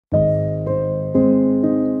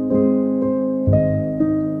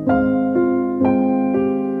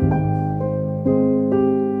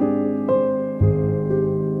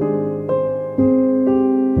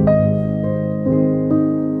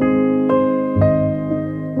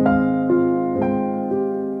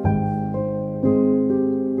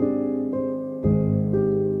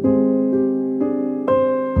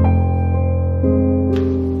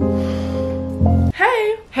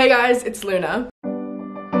it's Luna.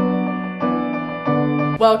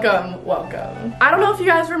 Welcome, welcome. I don't know if you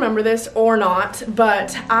guys remember this or not,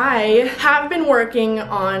 but I have been working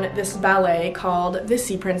on this ballet called The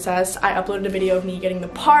Sea Princess. I uploaded a video of me getting the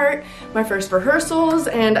part, my first rehearsals,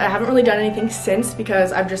 and I haven't really done anything since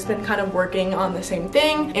because I've just been kind of working on the same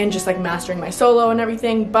thing and just like mastering my solo and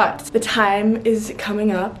everything, but the time is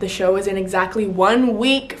coming up. The show is in exactly 1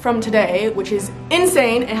 week from today, which is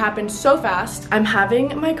insane. It happened so fast. I'm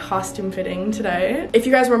having my costume fitting today. If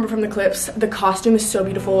you guys remember from the clips, the costume is so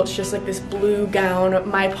beautiful. It's just like this blue gown.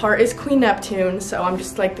 My part is Queen Neptune, so I'm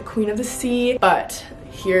just like the queen of the sea. But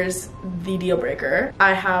here's the deal breaker.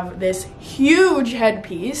 I have this huge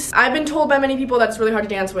headpiece. I've been told by many people that it's really hard to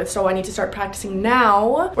dance with, so I need to start practicing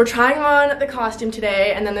now. We're trying on the costume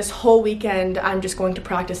today, and then this whole weekend I'm just going to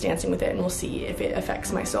practice dancing with it, and we'll see if it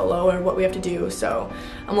affects my solo or what we have to do. So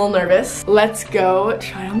I'm a little nervous. Let's go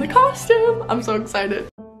try on the costume. I'm so excited.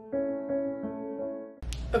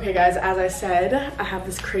 Okay guys, as I said, I have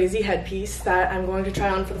this crazy headpiece that I'm going to try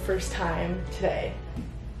on for the first time today.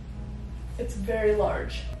 It's very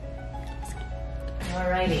large.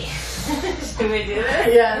 Alrighty. Should we do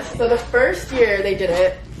this? Yes. So the first year they did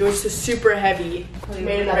it, it was just super heavy. We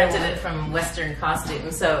rented it from Western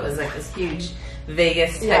Costumes, so it was like this huge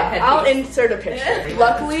Vegas type headpiece. I'll insert a picture.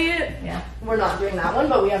 Luckily, yeah, we're not doing that one,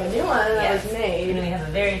 but we have a new one that was made. And we have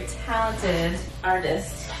a very talented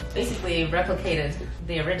artist. Basically replicated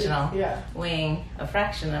the original, weighing a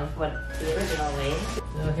fraction of what the original weighed.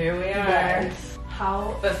 So here we are. Yes.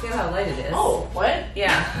 But feel how light it is. Oh, what?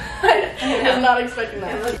 Yeah. I was not expecting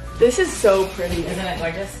that. This is so pretty. Isn't it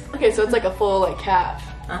gorgeous? Okay, so it's like a full like cap.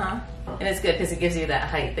 Uh-huh. And it's good because it gives you that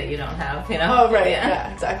height that you don't have, you know? Oh, right.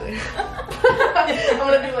 Yeah, exactly. I'm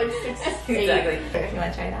gonna do like 6'8". Exactly. Okay. You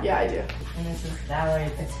want to try it out? Yeah, I do. And this is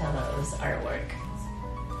Valerie Patello's artwork.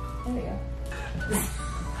 There we go.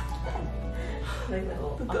 Like a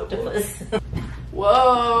little octopus.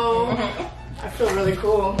 Whoa! I feel really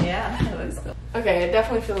cool. Yeah, it looks cool. Okay, it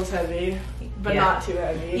definitely feels heavy, but not too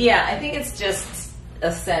heavy. Yeah, I think it's just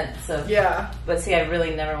a sense of. Yeah. But see, I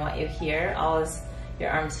really never want you here. Your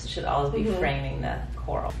arms should always be framing the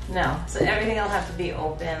coral. No, so everything will have to be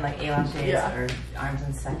open, like élanchés or arms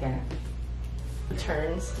in second.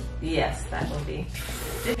 Turns. Yes, that will be.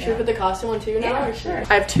 Should we put the costume on too now? Yeah, or sure.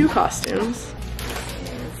 I have 2 costumes.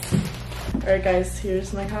 Alright guys,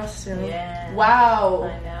 here's my costume. Yeah. Wow.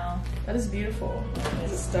 I know. That is beautiful.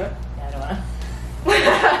 Is it stuck? Yeah, I don't want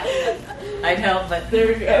to. I'd help, but there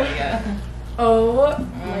we go. There we go. Oh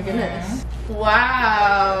my goodness.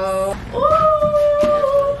 Wow.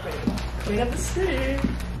 Ooh. Queen of the sea.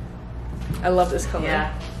 I love this color.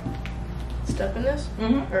 Yeah. Step in this?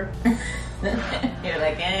 Or you're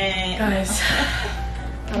like, eh. Guys,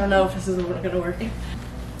 I don't know if this is gonna work.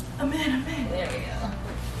 I'm in. There we go.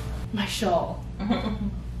 My shawl.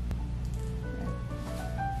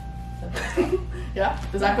 Yeah?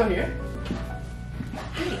 Does that go here?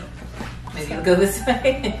 Maybe you'll go this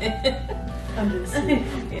way. Under the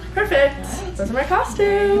sea. Perfect. Right. Those are my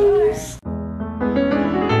costumes.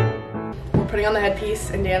 We're putting on the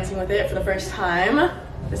headpiece and dancing with it for the first time.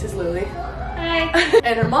 This is Lily. Hi.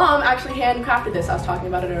 And her mom actually handcrafted this. I was talking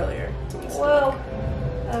about it earlier. Whoa.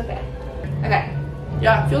 Okay. Okay.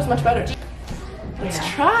 Yeah, it feels much better. Let's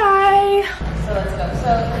try. So let's go.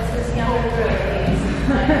 So it's this younger girl.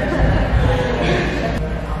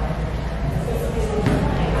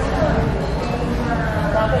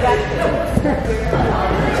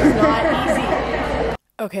 It's not easy.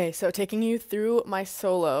 Okay, so taking you through my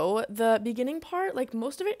solo, the beginning part, like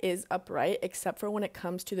most of it is upright, except for when it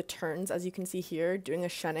comes to the turns, as you can see here, doing a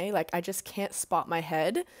chaîné, like I just can't spot my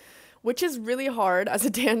head, which is really hard as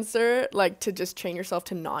a dancer, like to just train yourself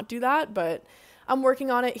to not do that, but I'm working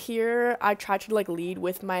on it here. I tried to like lead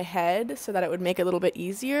with my head so that it would make it a little bit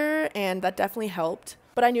easier, and that definitely helped.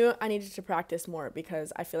 But I knew I needed to practice more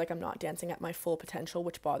because I feel like I'm not dancing at my full potential,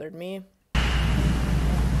 which bothered me.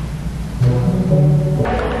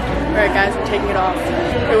 Alright guys, we're taking it off.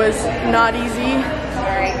 It was not easy,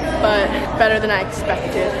 but better than I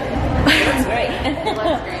expected. It looks great. It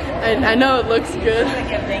looks great. I know it looks good. It's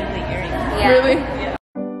like a dangly earring. Yeah. Really? Yeah.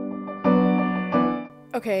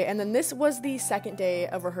 Okay, and then this was the second day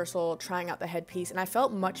of rehearsal trying out the headpiece, and I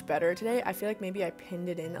felt much better today. I feel like maybe I pinned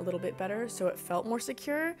it in a little bit better, so it felt more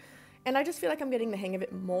secure. And I just feel like I'm getting the hang of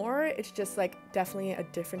it more. It's just like definitely a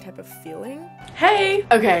different type of feeling. Hey!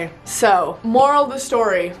 Okay, so moral of the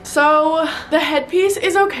story. So the headpiece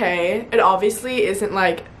is okay. It obviously isn't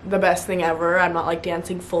like the best thing ever. I'm not like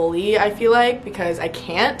dancing fully, I feel like, because I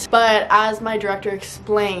can't. But as my director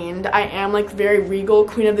explained, I am like very regal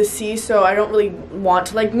Queen of the Sea, so I don't really want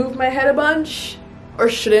to like move my head a bunch or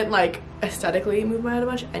shouldn't like aesthetically move my head a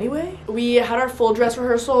bunch anyway. We had our full dress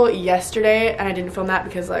rehearsal yesterday and I didn't film that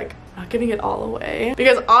because like I'm not giving it all away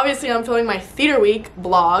because obviously I'm filming my theater week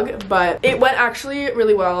vlog, but it went actually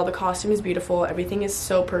really well. The costume is beautiful, everything is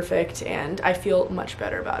so perfect, and I feel much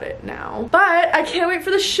better about it now. But I can't wait for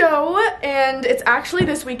the show, and it's actually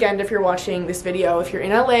this weekend if you're watching this video. If you're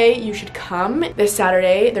in LA, you should come. This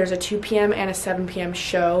Saturday there's a 2 p.m. and a 7 p.m.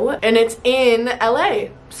 show, and it's in LA.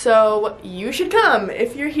 So you should come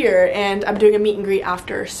if you're here, and I'm doing a meet and greet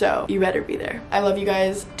after, so you better be there. I love you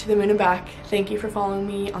guys to the moon and back. Thank you for following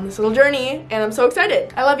me on this little journey, and I'm so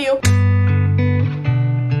excited. I love you.